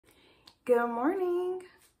Good morning.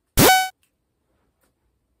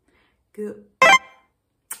 Good.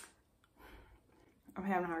 I'm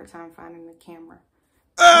having a hard time finding the camera.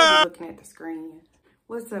 I'm looking at the screen.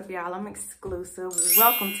 What's up, y'all? I'm exclusive.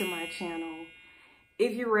 Welcome to my channel.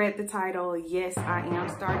 If you read the title, yes, I am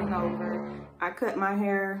starting over. I cut my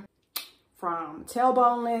hair from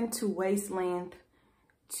tailbone length to waist length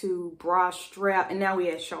to bra strap, and now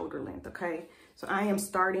we at shoulder length, okay? So I am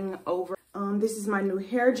starting over. This is my new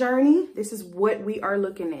hair journey. This is what we are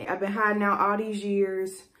looking at. I've been hiding out all these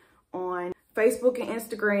years on Facebook and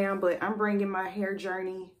Instagram, but I'm bringing my hair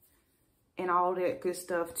journey and all that good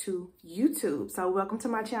stuff to YouTube. So welcome to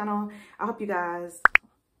my channel. I hope you guys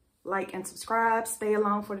like and subscribe, stay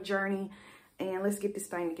along for the journey, and let's get this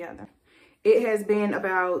thing together. It has been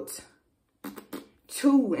about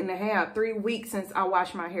 2.5, 3 weeks since I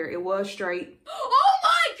washed my hair. It was straight. Oh my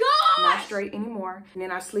God! Not straight anymore. And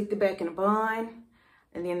then I slicked it back in a bun.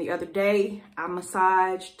 And then the other day, I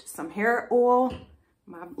massaged some hair oil,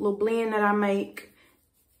 my little blend that I make,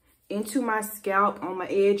 into my scalp, on my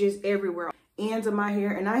edges, everywhere, ends of my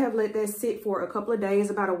hair. And I have let that sit for a couple of days,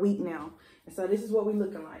 about a week now. And so this is what we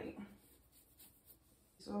looking like.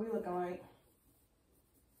 This is what we looking like.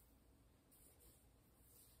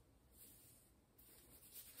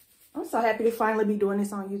 I'm so happy to finally be doing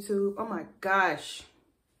this on YouTube. Oh my gosh.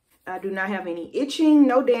 I do not have any itching,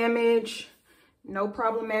 no damage, no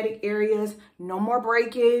problematic areas, no more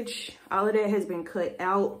breakage. All of that has been cut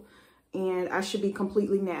out and I should be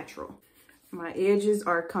completely natural. My edges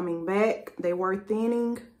are coming back. They were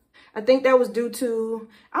thinning. I think that was due to,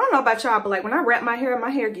 I don't know about y'all, but like when I wrap my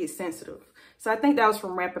hair gets sensitive. So I think that was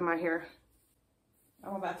from wrapping my hair.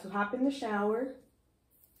 I'm about to hop in the shower.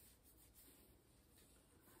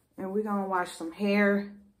 And we're gonna wash some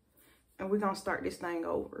hair and we're gonna start this thing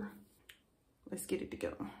over. Let's get it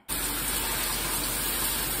together.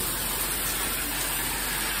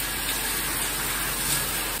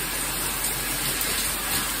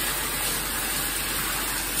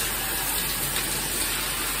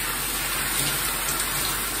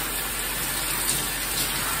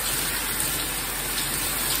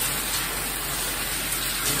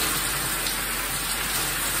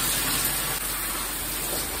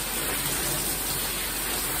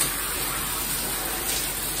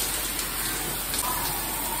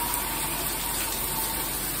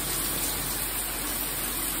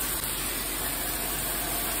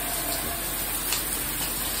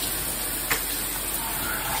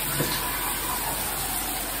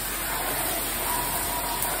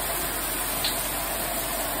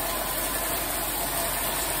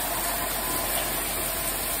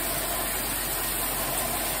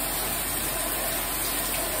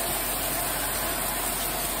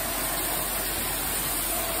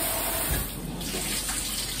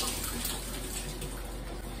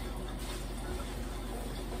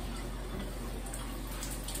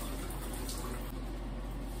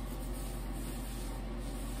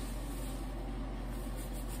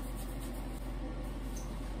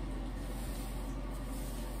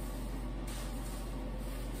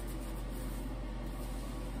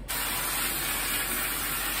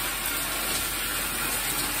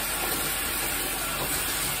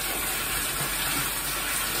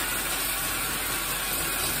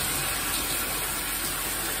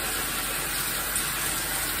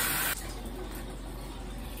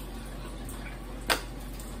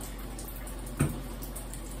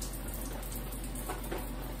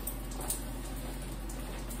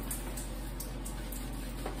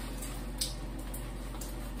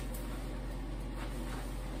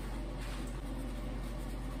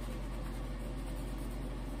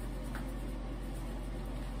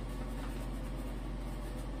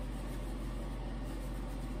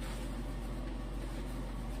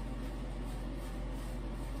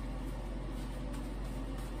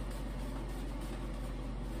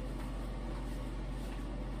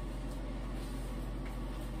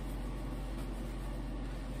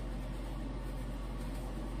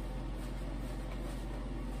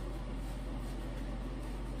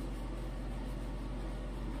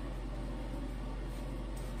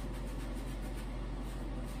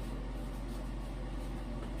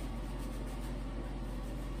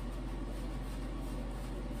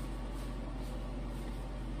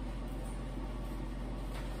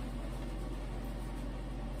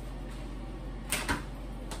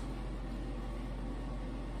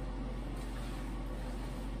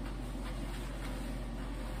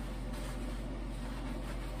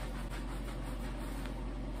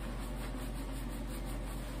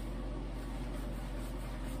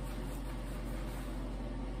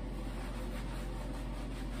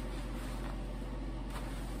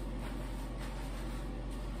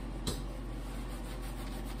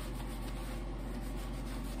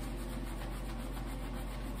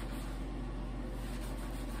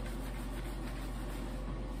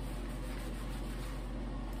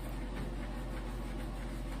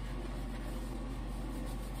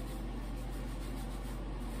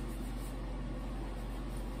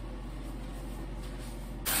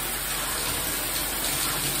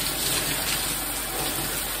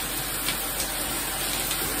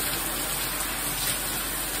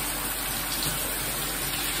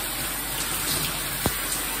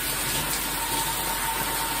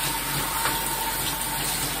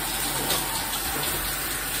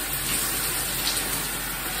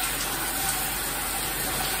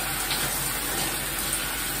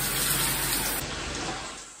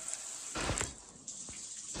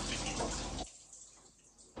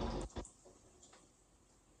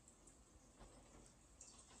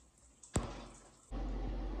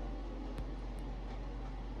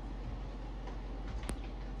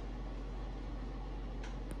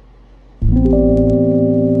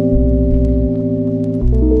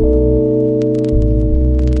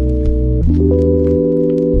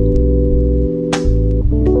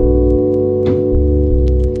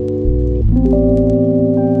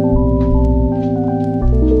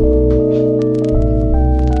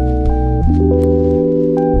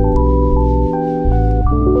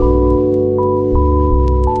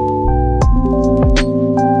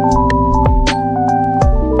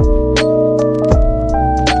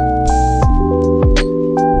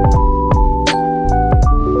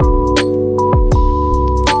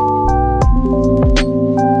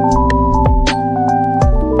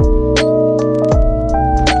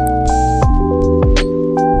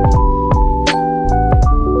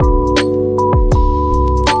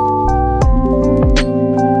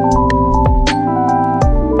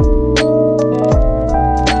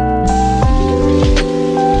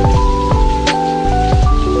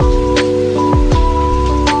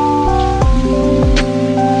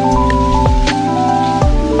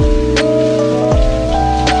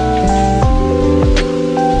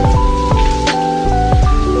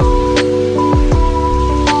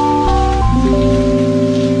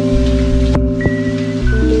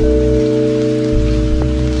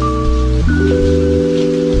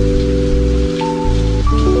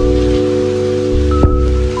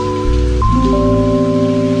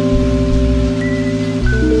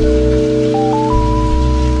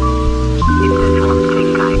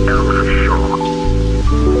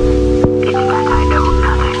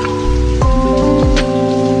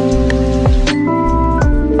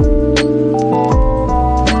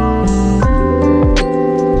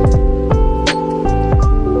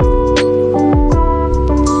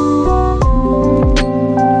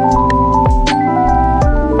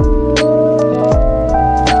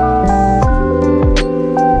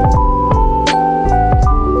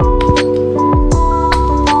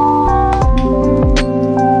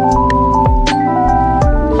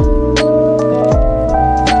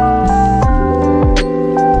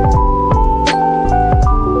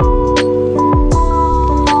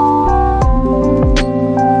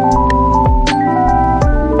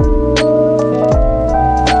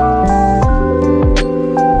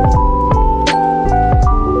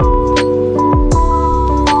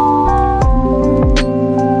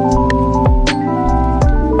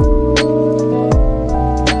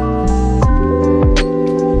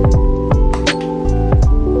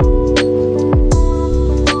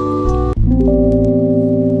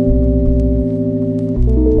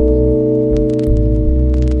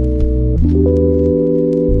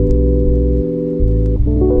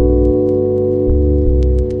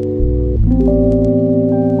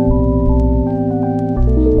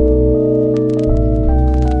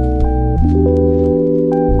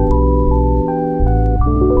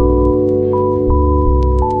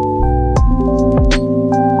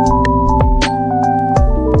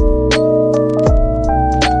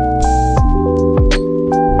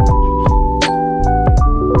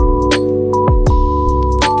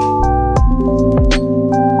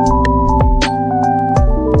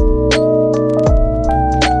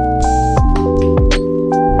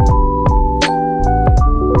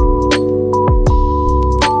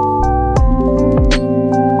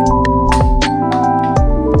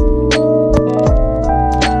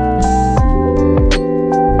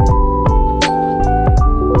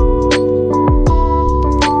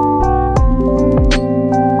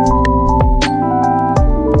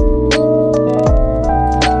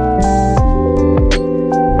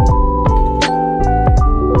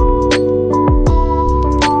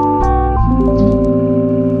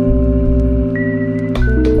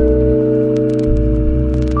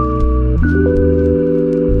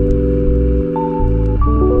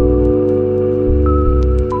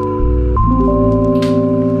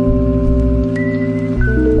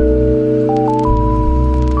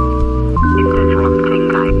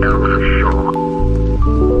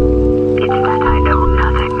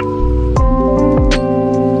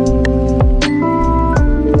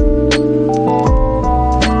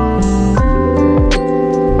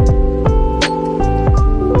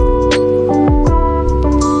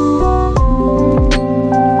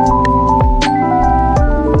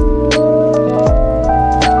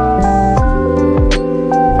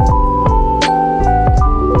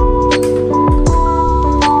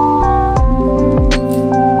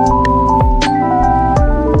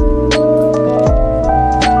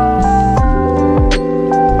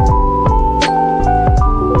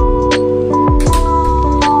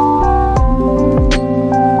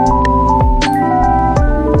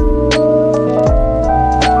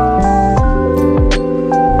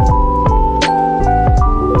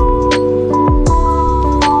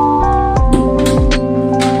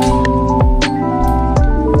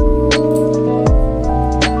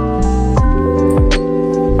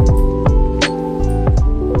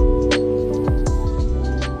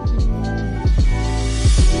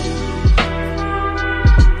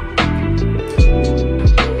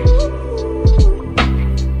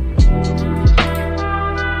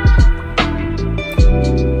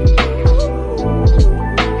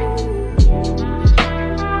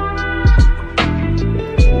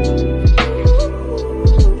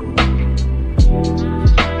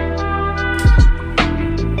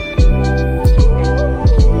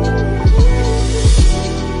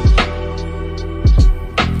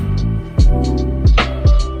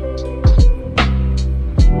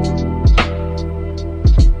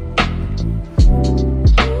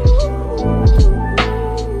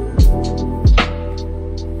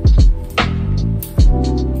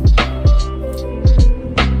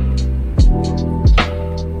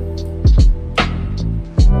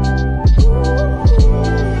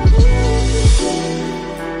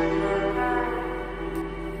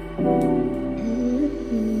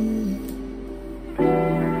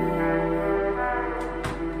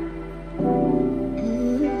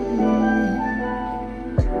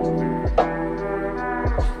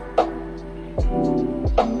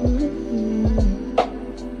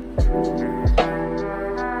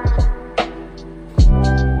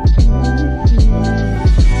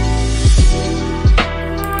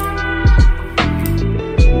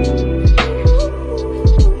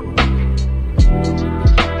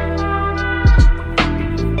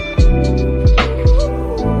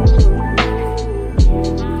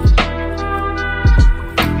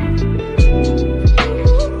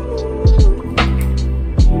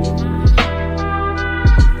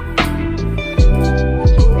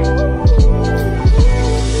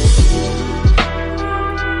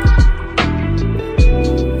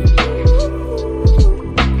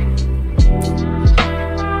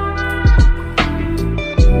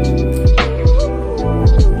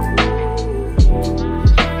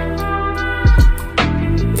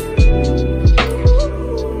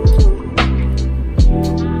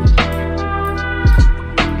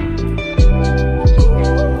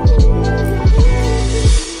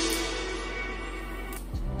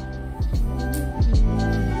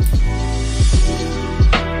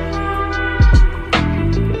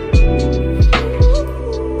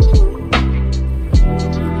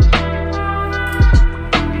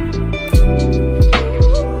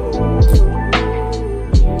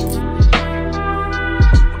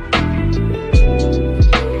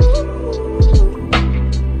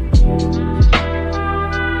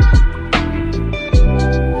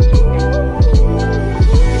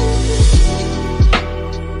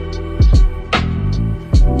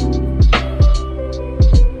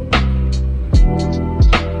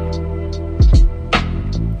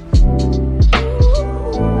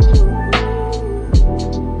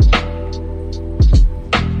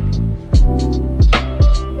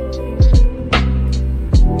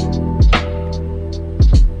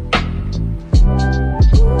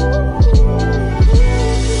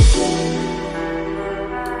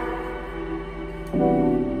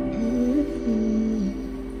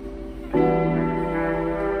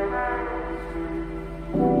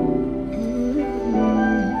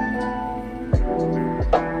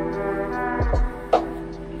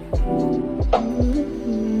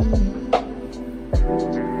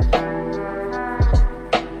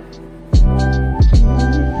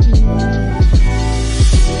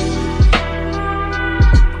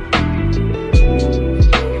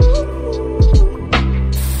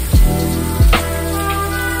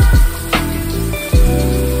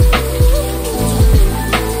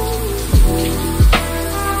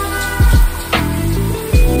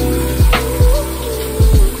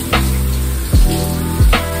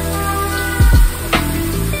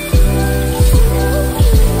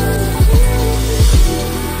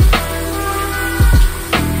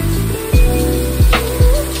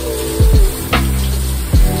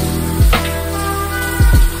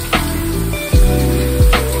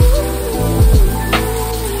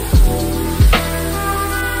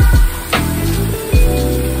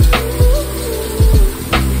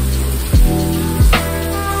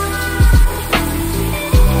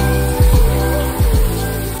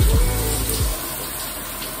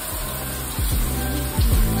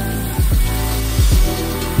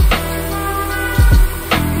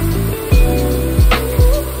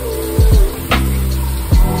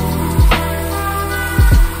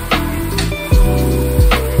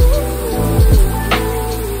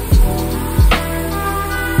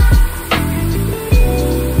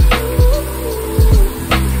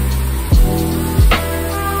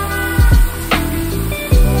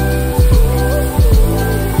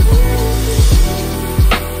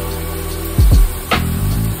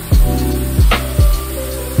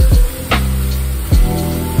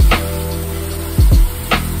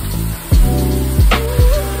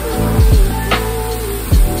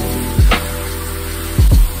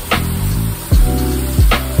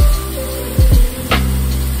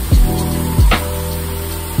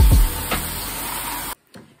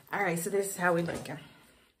 Okay, so this is how we looking.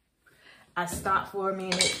 I stopped for a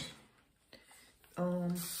minute.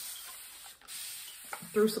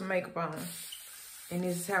 Threw some makeup on. And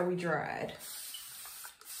this is how we dried.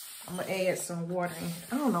 I'm gonna add some water in.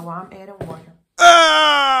 I don't know why I'm adding water.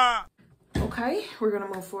 Okay, we're gonna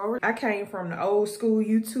move forward. I came from the old school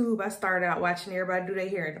YouTube. I started out watching everybody do their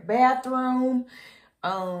hair in the bathroom.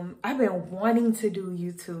 I've been wanting to do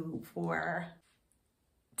YouTube for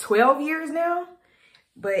 12 years now,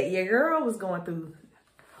 but your girl was going through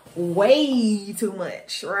way too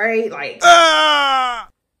much, right? Like, I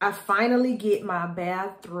finally get my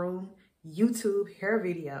bathroom YouTube hair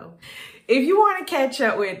video. If you want to catch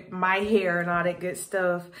up with my hair and all that good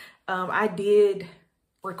stuff, I did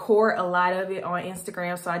record a lot of it on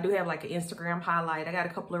Instagram, so I do have like an Instagram highlight. I got a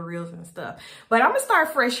couple of reels and stuff, but I'm gonna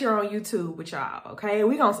start fresh here on YouTube with y'all. Okay,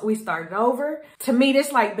 we started over. To me,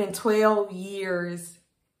 this like been 12 years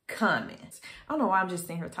coming. I don't know why I'm just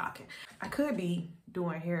sitting here talking. I could be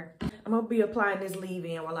doing hair. I'm gonna be applying this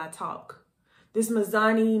leave-in while I talk. This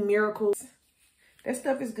Mizani Miracles. That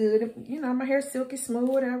stuff is good. You know, my hair's silky smooth,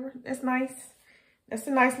 whatever. That's nice. That's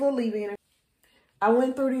a nice little leave-in. I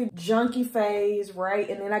went through the junky phase, right?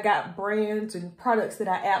 And then I got brands and products that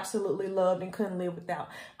I absolutely loved and couldn't live without.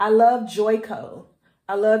 I love Joico.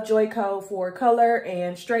 I love Joico for color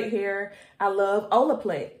and straight hair. I love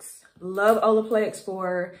Olaplex. Love Olaplex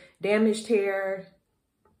for damaged hair,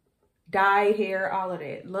 dyed hair, all of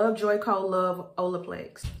that. Love Joico, love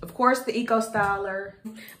Olaplex. Of course, the Eco Styler.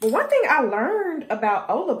 But one thing I learned about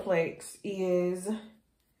Olaplex is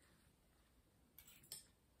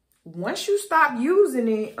once you stop using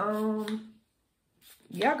it,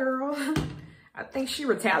 yeah, girl, I think she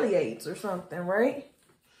retaliates or something, right?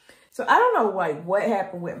 So I don't know like what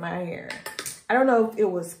happened with my hair. I don't know if it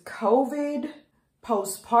was COVID,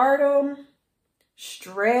 postpartum,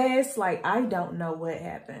 stress, like I don't know what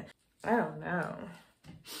happened. I don't know.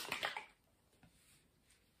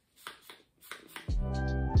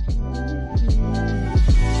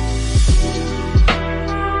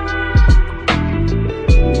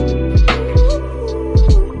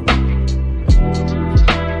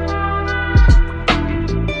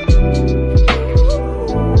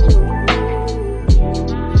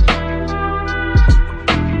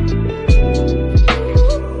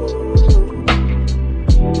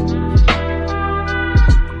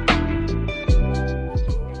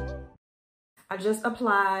 Just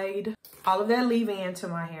applied all of that leave-in to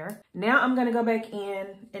my hair. Now I'm gonna go back in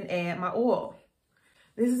and add my oil.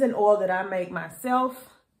 This is an oil that I make myself.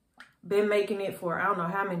 Been making it for I don't know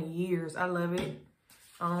how many years. I love it.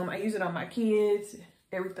 I use it on my kids,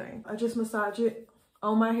 everything. I just massage it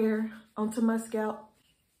on my hair, onto my scalp.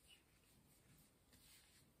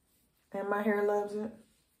 And my hair loves it.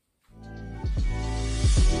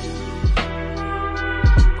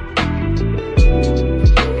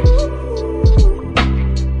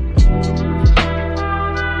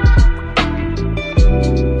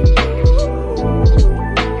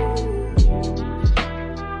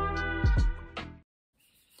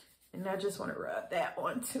 I just want to rub that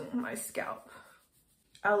onto my scalp.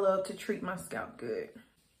 I love to treat my scalp good.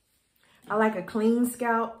 I like a clean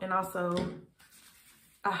scalp and also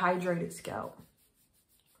a hydrated scalp.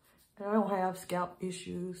 And I don't have scalp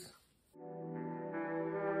issues.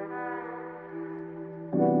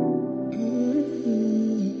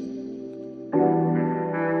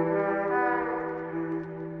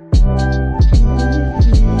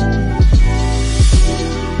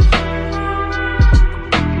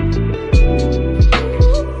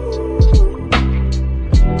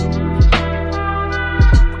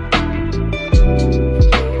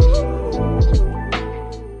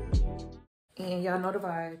 Y'all know the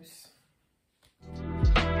vibes.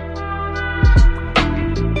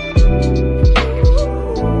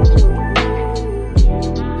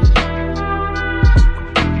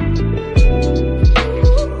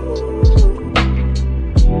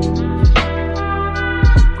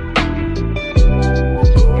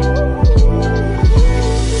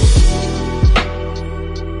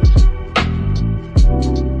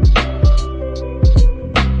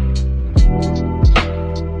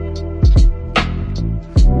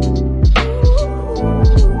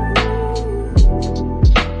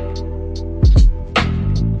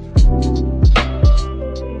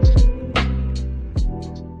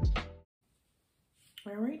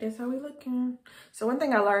 That's how we looking. So one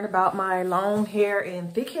thing I learned about my long hair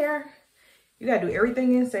and thick hair, you gotta do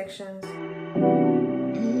everything in sections.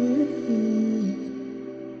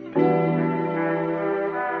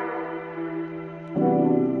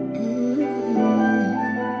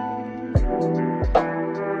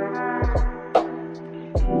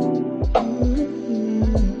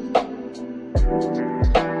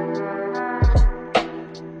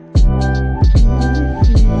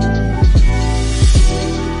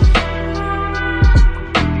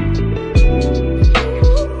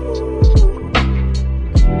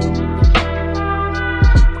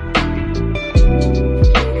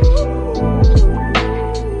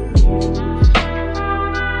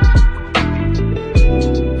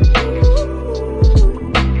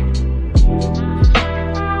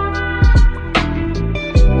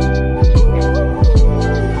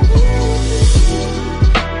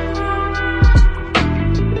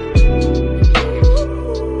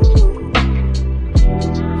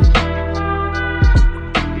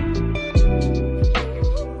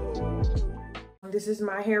 This is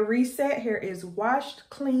my hair reset. Hair is washed,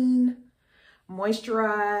 clean,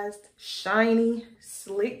 moisturized, shiny,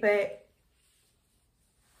 slick back.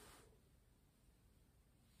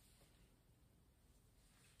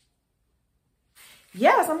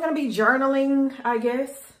 Yes, I'm gonna be journaling, I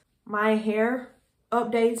guess. My hair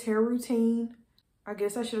updates, hair routine. I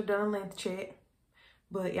guess I should have done a length check,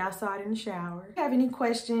 but y'all saw it in the shower. If you have any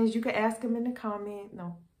questions, you can ask them in the comment.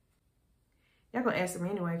 No, y'all gonna ask them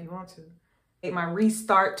anyway if you want to. My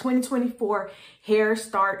restart 2024 hair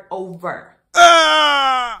start over.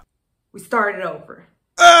 We started over.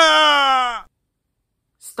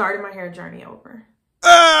 Started my hair journey over.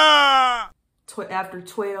 After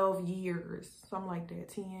 12 years, something like that,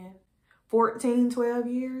 10, 14, 12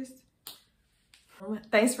 years.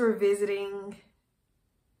 Thanks for visiting.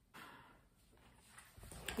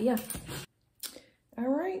 Yeah. All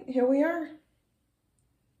right, here we are.